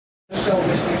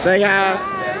Say hi.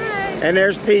 And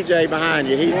there's PJ behind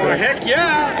you. He's a heck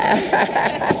yeah.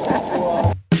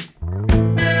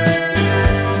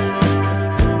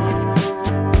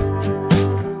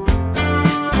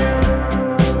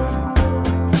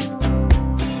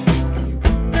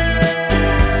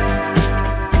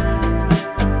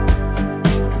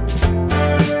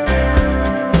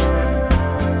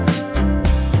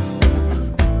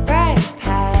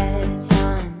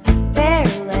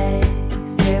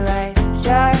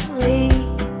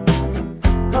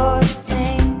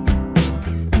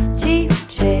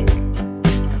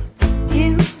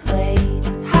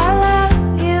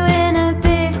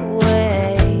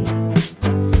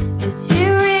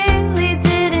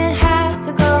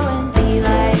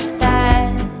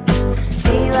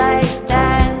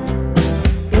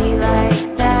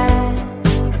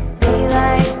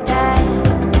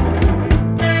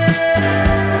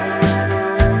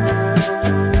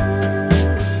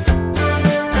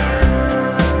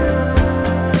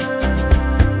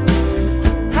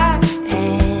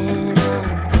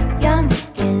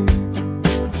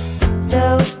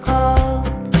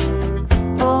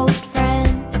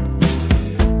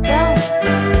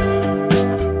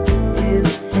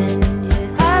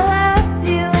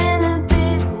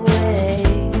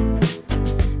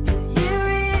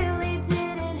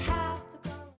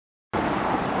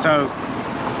 So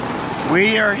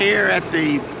we are here at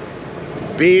the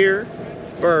Beer,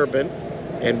 Bourbon,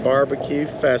 and Barbecue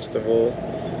Festival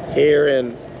here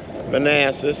in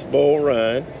Manassas, Bull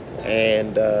Run,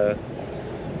 and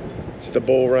it's the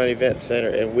Bull Run Event Center,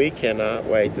 and we cannot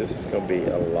wait. This is going to be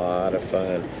a lot of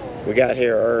fun. We got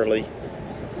here early,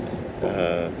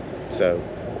 so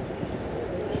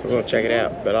we're going to check it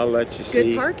out, but I'll let you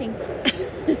see. Good parking.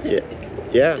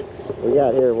 Yeah, we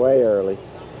got here way early.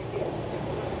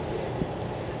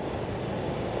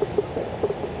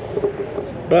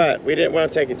 But we didn't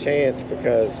want to take a chance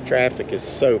because traffic is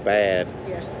so bad.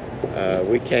 Yeah.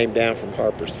 We came down from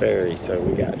Harper's Ferry, so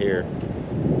we got here.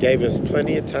 Gave us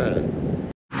plenty of time.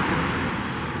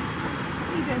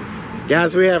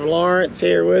 Guys, we have Lawrence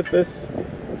here with us.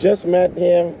 Just met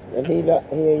him, and he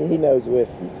knows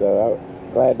whiskey, so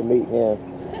I'm glad to meet him.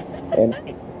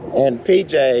 And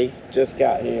PJ just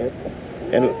got here,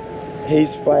 and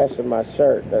he's flashing my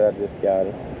shirt that I just got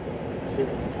him.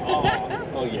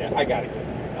 Oh yeah, I got it.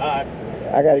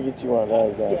 I gotta get you one of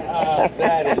those though.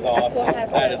 That is awesome. We'll have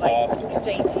that is awesome.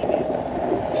 Exchange.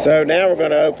 So now we're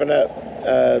gonna open up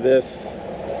this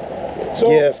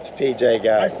gift PJ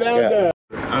got. I found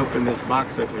open this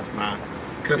box up with my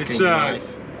cooking knife.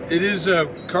 It is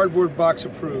cardboard box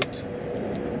approved.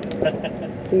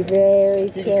 Be very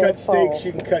If you careful. can cut steaks,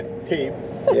 you can cut tape.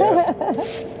 Yeah.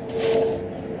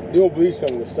 You won't believe some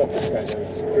of the stuff this guy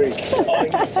does. It's great. Oh,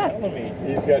 you're telling me.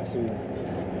 He's got some.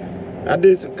 I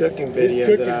do some cooking videos His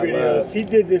cooking that I videos. love. He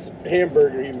did this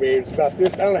hamburger he made. It's about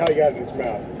this. I don't know how he got it in his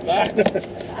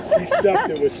mouth. He stuffed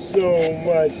it with so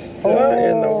much stuff. What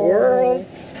in the world?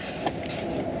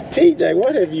 PJ,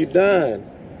 what have you done?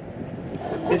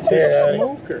 It's a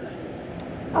smoker.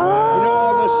 You know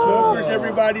all those smokers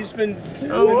everybody's been.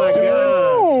 Oh my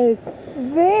gosh. Yes,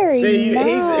 very See,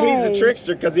 nice. he's a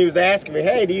trickster because he was asking me,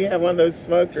 hey, do you have one of those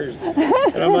smokers?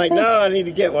 And I'm like, no, I need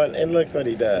to get one. And look what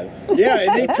he does. Yeah,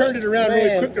 and they turned it around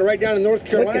really quick. They're right down in North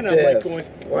Carolina. I'm like going,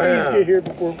 please get here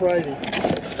before Friday.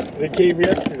 They came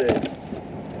yesterday.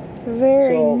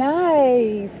 Very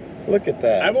nice. Look at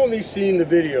that. I've only seen the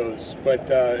videos, but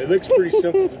it looks pretty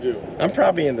simple to do. I'm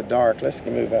probably in the dark. Let's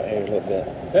move out here a little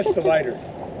bit. That's the lighter.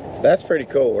 That's pretty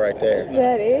cool right there.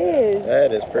 That is.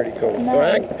 That is pretty cool.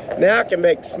 Nice. So now I can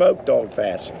make smoked old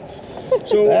fashions.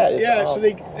 So that is yeah, awesome.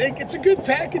 so it's a good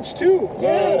package too.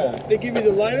 Yeah. They give you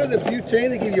the lighter, the butane.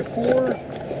 They give you 4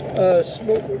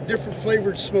 different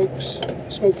flavored smoke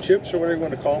chips or whatever you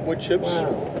want to call them. Wood chips.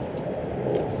 Wow.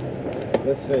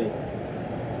 Let's see.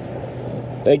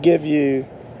 They give you.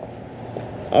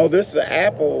 Oh, this is an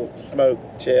apple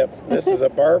smoked chip. This is a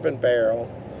bourbon barrel.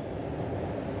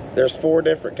 There's 4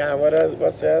 different kinds.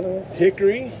 What's the other ones?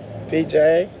 Hickory,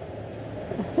 PJ.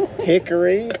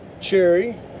 Hickory.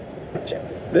 cherry.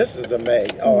 This is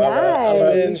amazing. Oh, I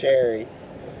love the cherry.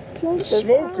 The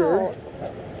smoker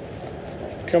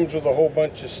comes with a whole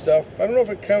bunch of stuff. I don't know if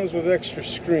it comes with extra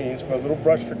screens, but a little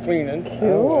brush for cleaning.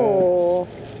 Cool.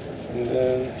 And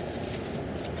then.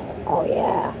 Oh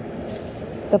yeah.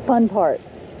 The fun part.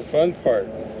 The fun part.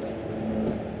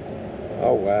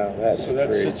 Oh wow, that's So that's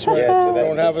pretty. it's right. Yeah, so You that's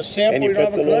don't have a sample, and you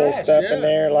don't put have the a little glass. stuff in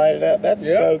there, light it up. That's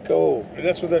so cool. And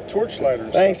that's with that torch lighter.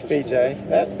 and Thanks, stuff. PJ.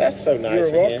 That's so nice. You're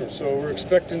of welcome. you. So we're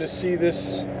expecting to see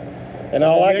this. And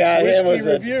all I got him was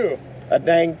review. a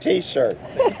dang T-shirt.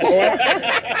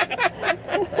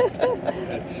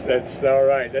 That's all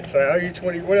right. That's all right. How are you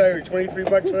 20? What are you? 23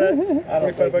 bucks for that? I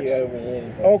don't 25 think bucks. you owe me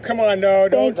anything. Oh, come on, no,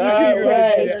 don't. Thank you, No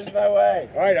way. Jay. There's no way.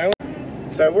 All right.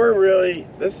 So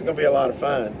this is gonna be a lot of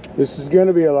fun. This is going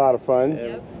to be a lot of fun.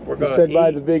 And we're You gonna said by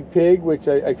eat. the big pig, which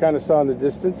I kind of saw in the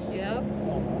distance. Yep.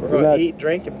 We're gonna eat,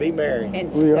 drink, and be merry.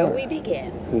 And We so are. we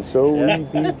begin. And so Yeah. we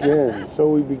begin. So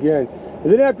we begin.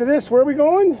 And then after this, where are we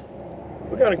going?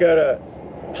 We're gonna go to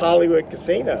Hollywood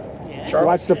Casino. Yeah.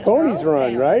 Watch the ponies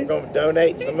run, right? We're gonna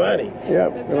donate some money. Yeah,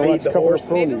 we're That's gonna right. watch Feed the a couple horses.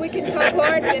 of ponies. Maybe we can talk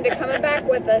Lawrence into coming back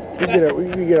with us. We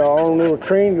can get our own little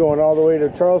train going all the way to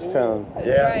Charlestown. That's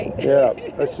Yeah. right. Yeah,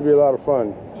 that should be a lot of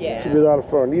fun. Yeah. Should be a lot of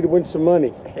fun. Need to win some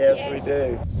money. Yes, we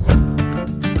do.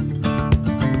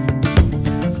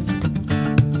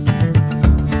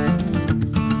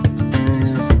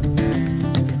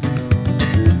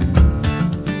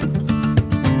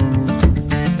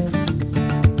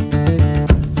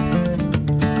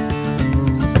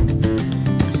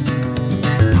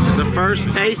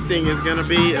 First tasting is going to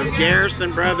be of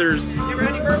Garrison Brothers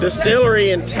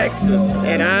Distillery in Texas,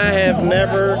 and I have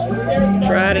never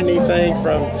tried anything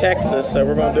from Texas, so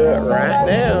we're going to do it right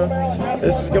now.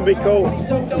 This is going to be cool. Alright,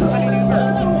 this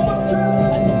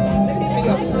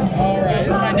is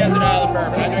my Desert Island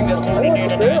bourbon. I drink this 22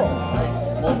 tonight.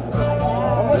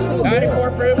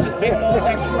 94 proof, just big old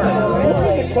Texas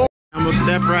bourbon. I'm going to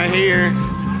step right here.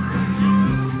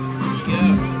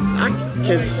 I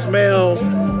can smell.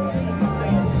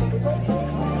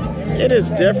 It is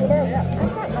different. Is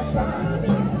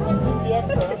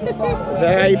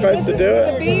that how you're supposed to do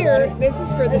The it? beer, this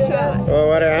is for the shot. Well,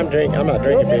 whatever. I'm not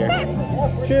drinking beer.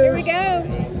 Here we go.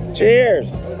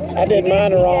 Cheers. I did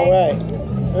mine the wrong way,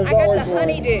 I got the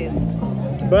honeydew.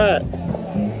 but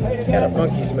it's got a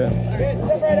funky smell.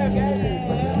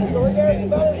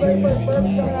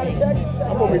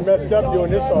 I'm gonna be messed up doing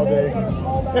this all day.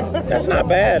 That's not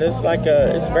bad. It's like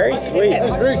it's very sweet.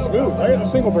 It's very smooth. I got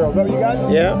the single barrel. Is that what you got?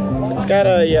 Yeah. It's got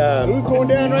a Smooth going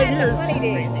down right The here.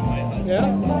 honeydew.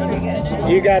 Yeah.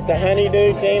 you got the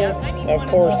honeydew, Tina? Of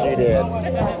course you did.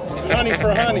 Honey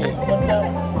for honey.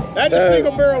 That's So- a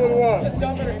single barrel with one.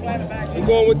 I'm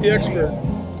going with the expert.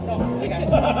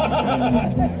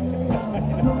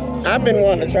 I've been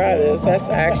wanting to try this. That's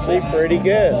actually pretty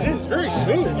good. It is very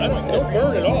smooth. I don't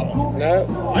burn at all. No.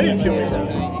 I didn't feel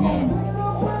anything.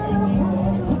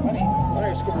 All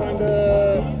right, let's go find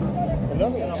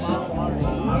another one.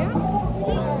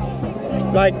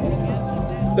 Like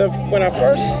when I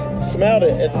first smelled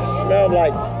it, it smelled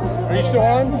like, Are you still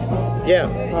on? yeah,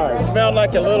 All it right. smelled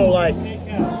like a little like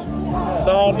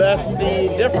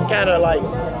sawdusty, different kind of like,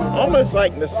 almost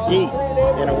like mesquite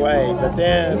in a way. But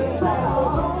then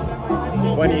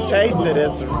when you taste it,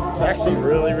 it's actually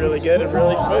really, really good and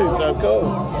really smooth. So cool.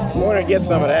 We're gonna get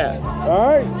some of that. All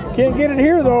right. Can't get it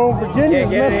here though. Virginia's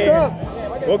Can't get it messed here. up.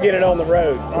 We'll get it on the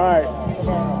road. All right.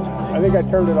 I think I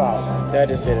turned it off. I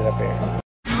just hit it up here.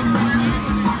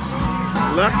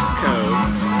 Luxco.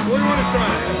 What do you want to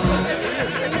try?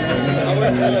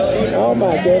 Oh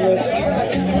my goodness.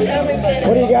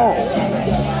 What do you got?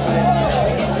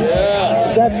 Yeah.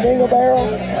 Is that single barrel?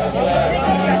 All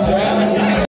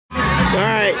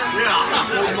right.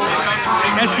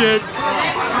 That's good.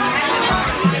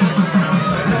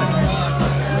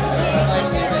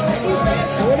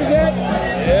 What is that?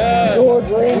 Yeah. George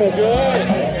Remus. Good.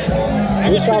 I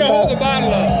You're just talking gonna hold about- the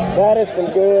bottle up. That is some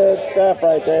good stuff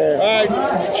right there. All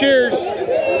right. Cheers.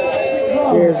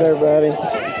 Cheers, everybody.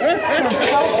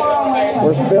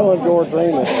 We're spilling George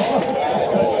Remus.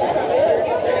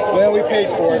 Well, we paid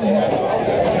for it.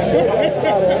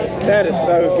 That is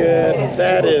so good.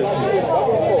 That is.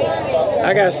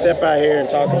 I gotta step out here and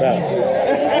talk about it.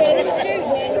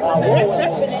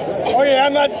 Oh yeah,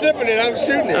 I'm not sipping it. I'm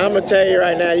shooting it. I'm gonna tell you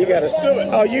right now. You gotta.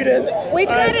 Oh, you didn't. We've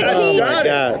got to Oh teach. my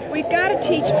God. We've got to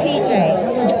teach PJ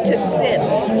to sip.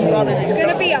 It's going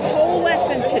to be a whole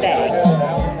lesson today.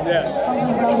 Yes.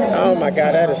 Oh my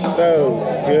God, that is so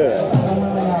good.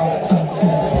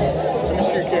 Let me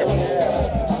see your camera.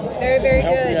 Very, very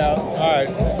Help me good. out. All right.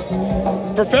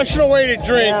 Professional way to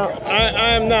drink. Now-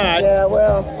 I am not. Yeah,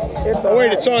 well, it's. Oh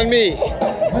wait, it's on me.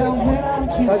 I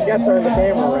just gotta turn the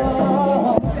camera around.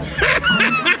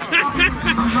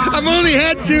 I've only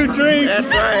had 2 drinks.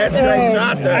 That's right. That's a great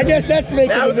shot, though. I guess that's making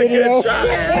That was the a video. good shot.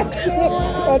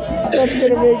 that's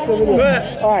gonna make the video.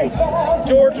 But All right.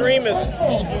 George Remus,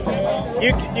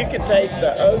 you can taste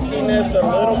the oakiness a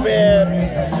little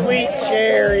bit, sweet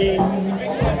cherry,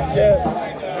 just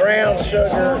brown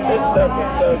sugar. This stuff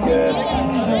is so good.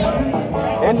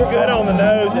 It's good on the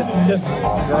nose. It's just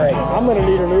great. I'm gonna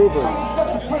need an Uber.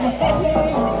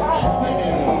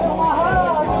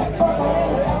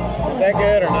 Is that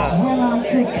good or not?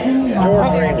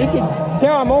 George You Remus. can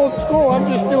tell I'm old school. I'm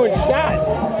just doing shots.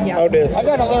 Yeah. Oh, this. I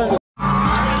gotta learn to.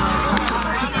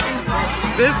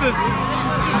 This is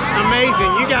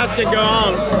amazing. You guys can go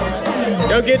on.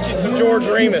 Go get you some George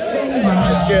Remus.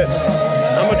 It's good.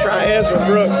 I'm gonna try Ezra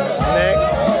Brooks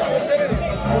next.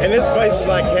 And this place is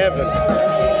like heaven.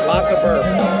 Lots of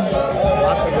bourbon.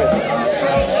 Lots of whiskey.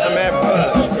 I'm having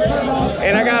fun.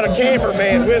 And I got a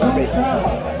cameraman with me.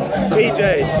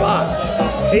 PJ Slots.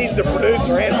 He's the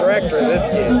producer and director of this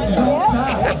kid.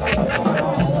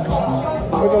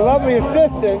 With a lovely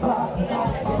assistant.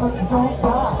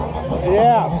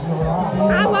 Yeah,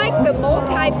 I like the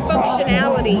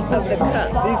multi-functionality of the cup.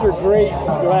 these are great.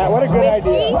 What a good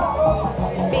Whiskey,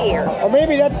 idea. beer. Or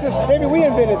maybe that's just, maybe we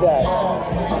invented that.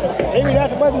 Maybe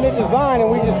that wasn't the design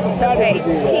and we just decided Okay, to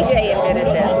do that. PJ invented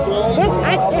this.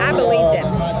 I believed him.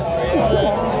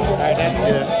 All right, that's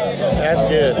good. That's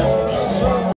good.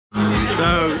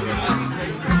 So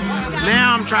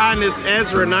now I'm trying this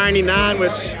Ezra 99,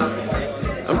 which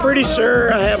I'm pretty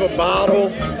sure I have a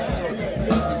bottle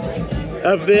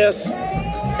of this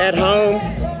at home,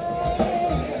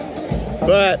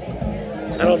 but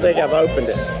I don't think I've opened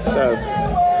it. So,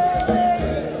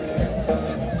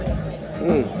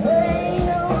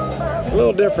 a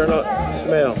little different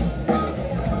smell.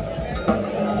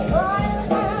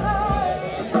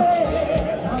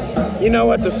 You know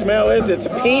what the smell is? It's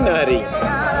peanutty.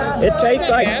 It tastes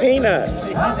like peanuts.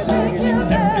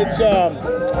 It's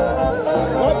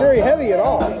not very heavy at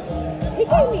all. He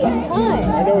gave me a ton.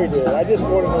 I know he did. I just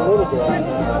wanted a little bit.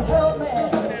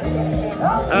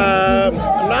 I'm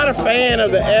not a fan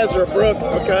of the Ezra Brooks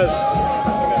because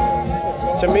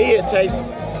to me it tastes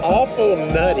awful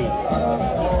nutty.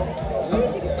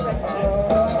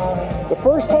 The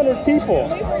first 100 people.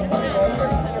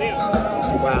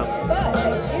 Wow.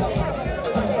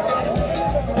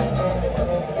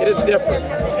 It is different.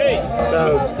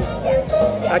 So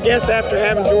I guess after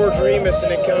having George Remus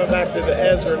and then coming back to the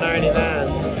Ezra 99,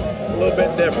 a little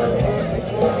bit different.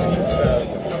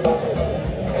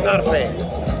 So, not a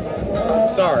fan.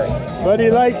 Sorry. But he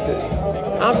likes it.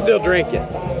 I'll still drink it.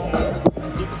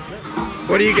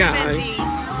 What do you got, honey?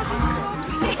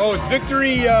 Oh, it's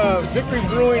Victory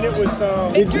Brewing. It was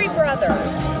Victory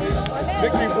Brothers.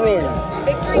 Victory Brewing.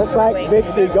 Victory That's like Brewing.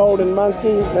 Victory Golden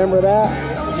Monkey. Remember that?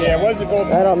 Yeah, it wasn't Golden.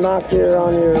 That'll knock you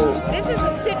on your... This is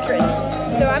a citrus,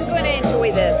 so I'm going to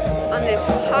enjoy this on this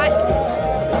hot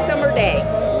summer day.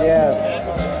 Yes.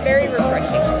 Very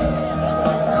refreshing.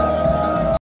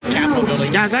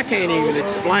 Guys, I can't even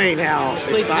explain how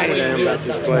excited I am about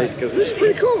this place because it's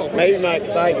pretty cool. Maybe my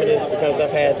excitement is because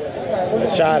I've had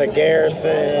a shot of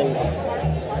Garrison,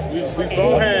 We've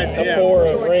all had a pour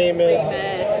of Remus,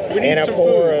 We need and a some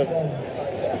pour food.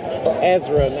 of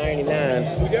Ezra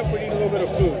 99. We definitely need a little bit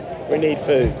of food. We need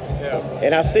food. Yeah.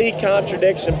 And I see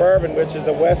Contradiction Bourbon, which is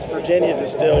a West Virginia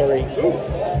distillery,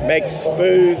 makes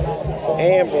smooth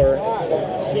Ambler.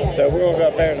 So we're going to go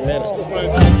up there in a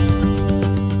minute.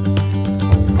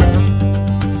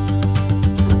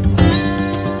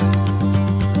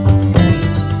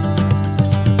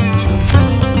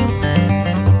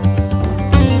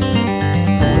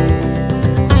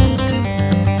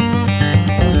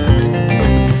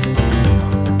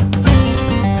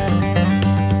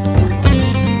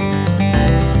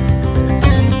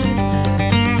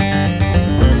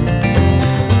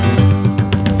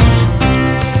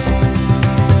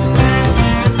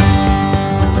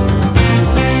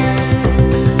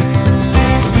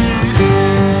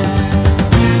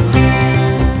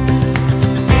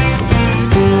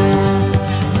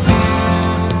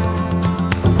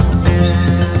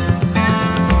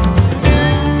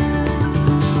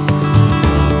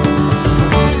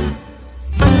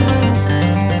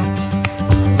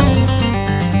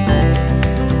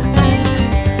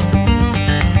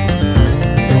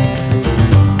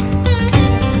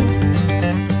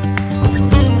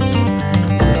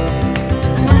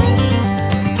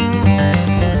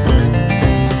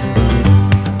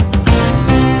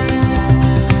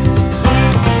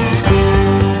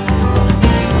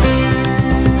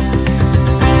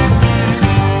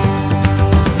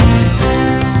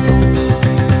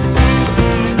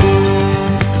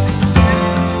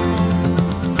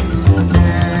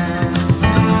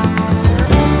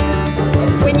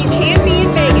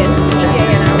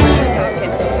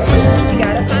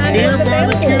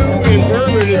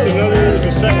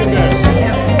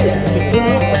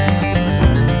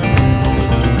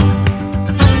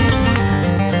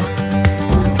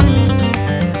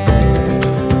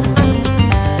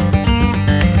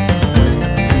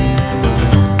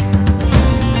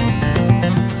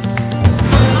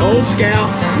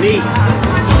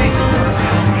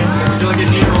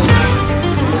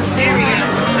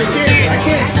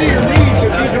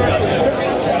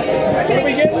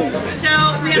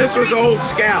 This was Old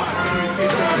Scout.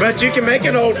 But you can make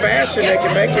an old fashioned, they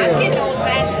can make you one. Old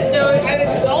fashioned.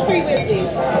 So all 3 whiskeys.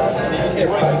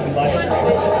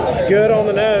 Good on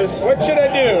the nose. What should I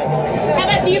do? How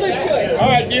about dealer's choice? All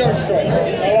right, dealer's choice.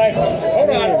 I like it. Hold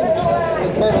on.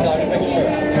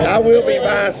 I will be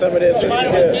buying some of this. This is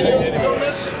good.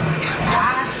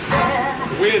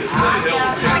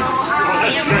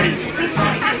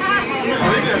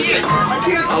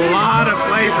 A lot of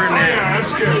flavor now.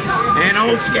 That's good. And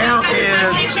Old Scout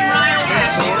is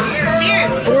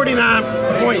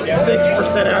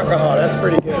 49.6% alcohol. That's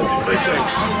pretty good. Appreciate it.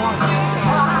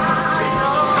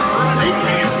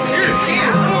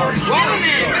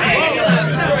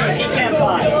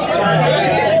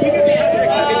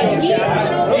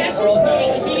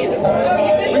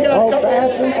 Old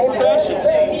fashioned? Old fashioned.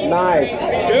 Nice.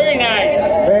 Very nice.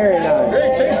 Very nice. Very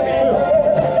tasty too.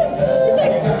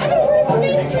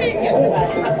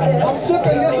 I'm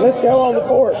sipping this. Let's go on the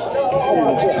porch.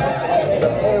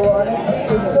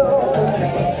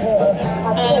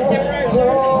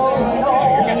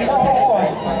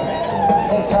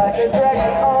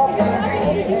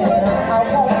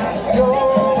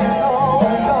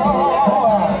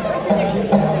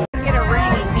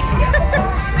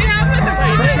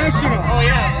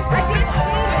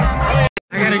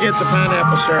 I gotta get the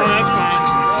pineapple shirt.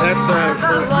 Oh, that's fine. That's I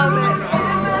love it.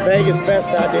 Vegas' best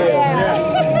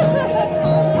ideas.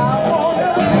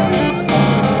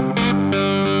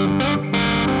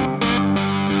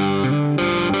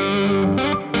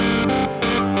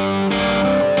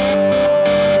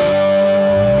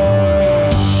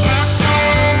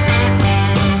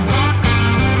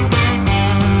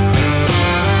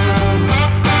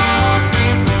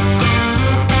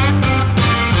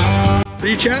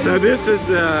 So this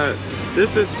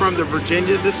is from the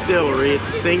Virginia distillery. It's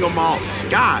a single malt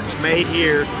Scotch made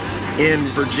here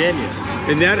in Virginia.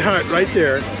 In that hut right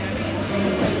there.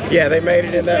 Yeah, they made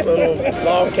it in that little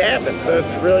log cabin, so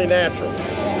it's really natural.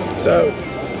 So,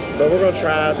 but we're gonna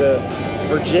try the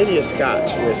Virginia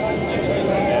Scotch whiskey.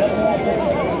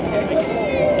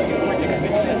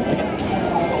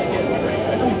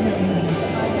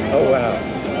 Oh wow,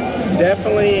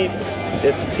 definitely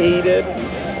it's peated.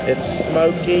 It's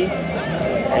smoky,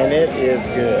 and it is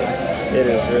good. It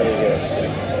is really good.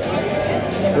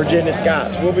 Virginia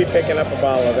Scotch. We'll be picking up a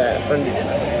bottle of that from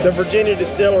the Virginia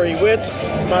distillery, which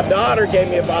my daughter gave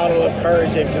me a bottle of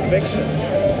Courage and Conviction,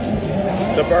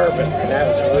 the bourbon, and that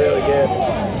was really good.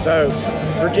 So,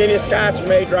 Virginia Scotch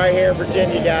made right here in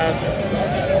Virginia, guys.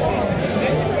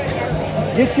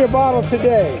 Get your bottle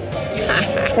today.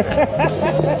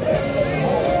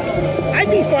 I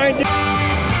can find it.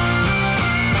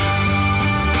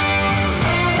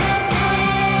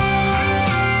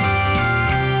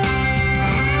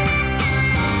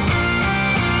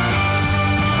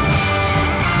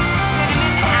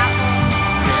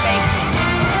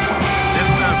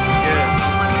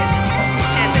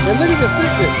 And look at the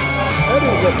thickness. That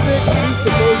is a thick piece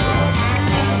of bacon.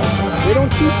 They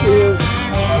don't keep you.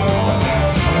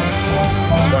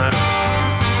 Wow.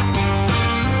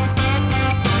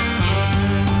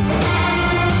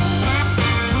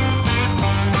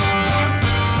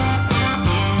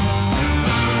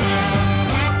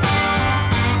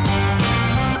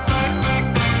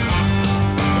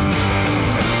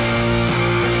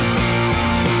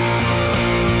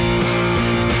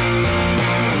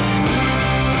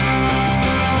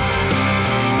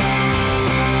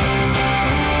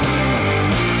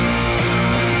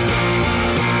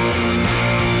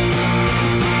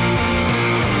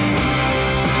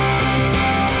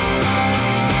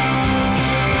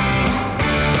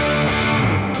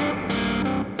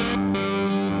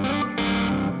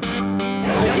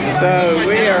 So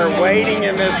we are waiting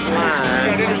in this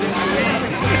line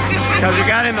because we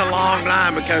got in the long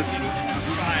line because,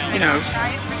 you know,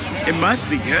 it must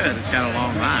be good. It's got a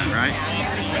long line, right?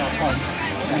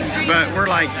 But we're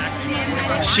like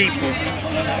sheeple.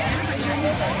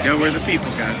 Go where the people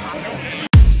go.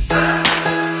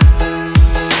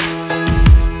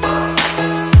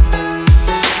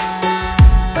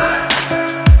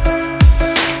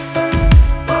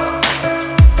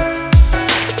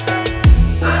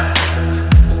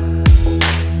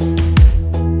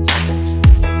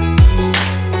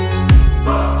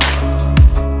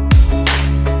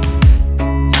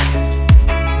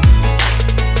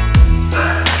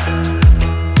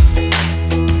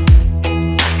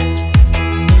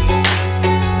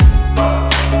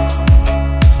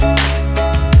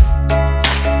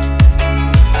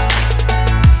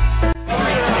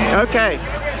 Okay,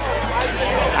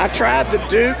 I tried the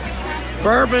Duke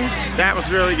bourbon, that was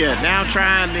really good. Now I'm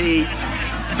trying the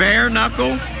Bare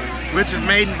Knuckle, which is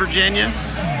made in Virginia.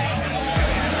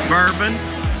 bourbon.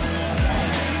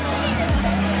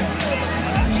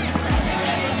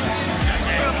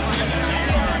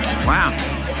 Wow.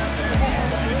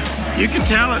 You can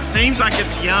tell it seems like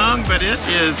it's young, but it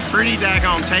is pretty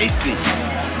daggone tasty.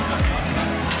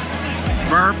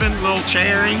 Bourbon, little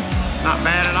cherry, not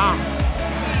bad at all.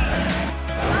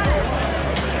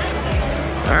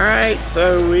 All right,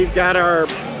 so we've got our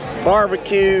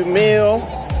barbecue meal,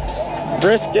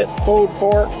 brisket, pulled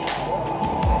pork,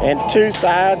 and 2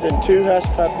 sides and 2 hush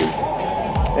puppies.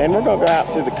 And we're gonna go out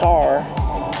to the car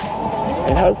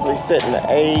and hopefully sit in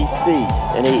the AC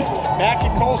and eat. Mac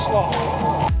and coleslaw.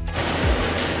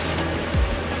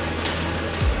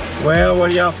 Well, what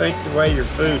do y'all think the way your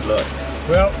food looks?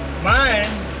 Well, mine,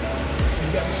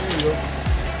 you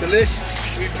got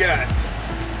delicious. We've got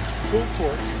pulled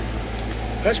pork,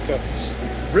 hush puppies,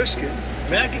 brisket,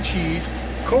 mac and cheese,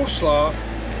 coleslaw,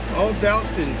 all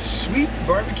doused in sweet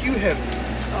barbecue heaven.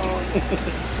 Oh,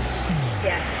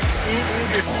 yes.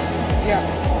 Yeah.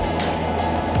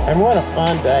 And what a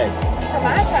fun day. For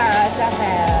my sides, I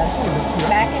have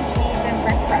mac and cheese and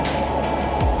french fries.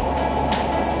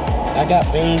 I got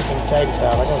beans and potato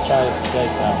salad. I'm gonna try this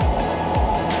potato salad.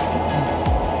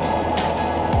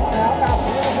 Well, I got a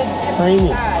little bit different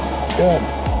Creamy. side. It's good.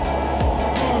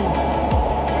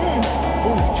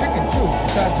 Oh, there's chicken too,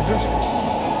 besides the brisket.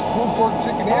 Pulled pork,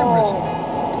 chicken, and brisket.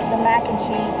 The mac and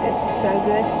cheese is so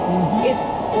good. It's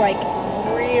like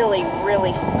really,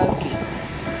 really smoky.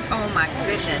 Oh my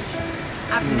goodness.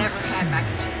 I've never had mac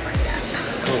and cheese like that.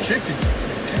 Chicken.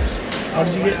 Oh,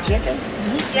 did you get chicken?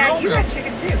 Yeah, you had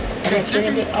chicken too. I got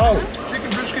chicken. Oh, Chicken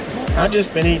brisket, pulled pork. I've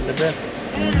just been eating the biscuit.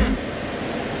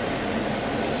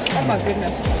 Oh my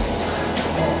goodness.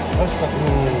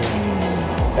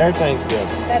 Everything's good.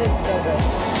 That is so good.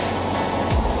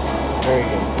 Very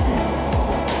good.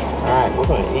 All right, we're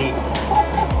gonna eat.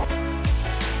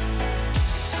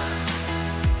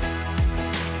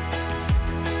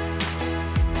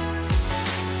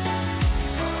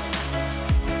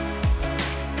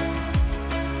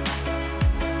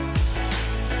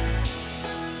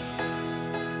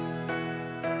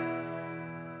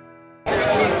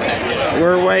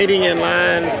 We're waiting in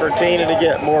line for Tina to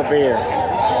get more beer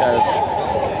because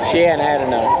she hadn't had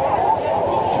enough.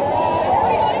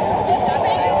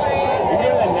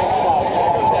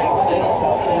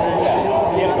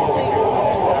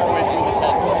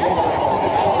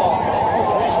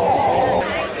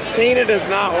 Tina does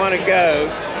not want to go.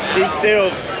 She's still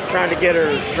trying to get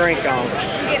her drink on.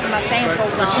 Getting my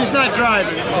samples on. She's not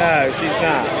driving. No, she's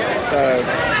not. So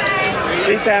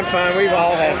she's having fun. We've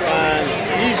all had fun.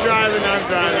 He's driving, I'm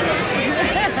driving.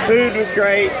 Food was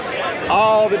great.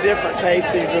 All the different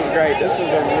tastings was great. This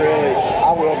was a really,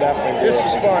 I will definitely do This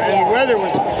was fun, and the weather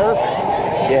was perfect.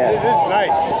 Yes. This is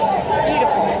nice.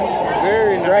 Beautiful.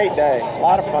 Very nice. Great day. A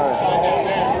lot of fun.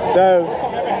 So,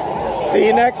 see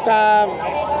you next time.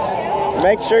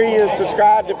 Make sure you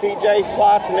subscribe to PJ's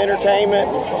Slots and Entertainment,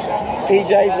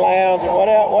 PJ's Lounge, or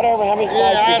whatever. How many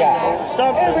sites you got?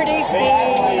 Something. Over DC.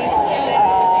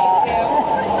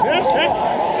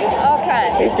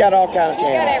 Okay. He's got all kind of Got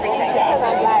channels. everything.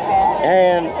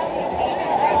 And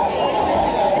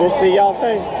we'll see y'all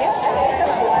soon. Yeah.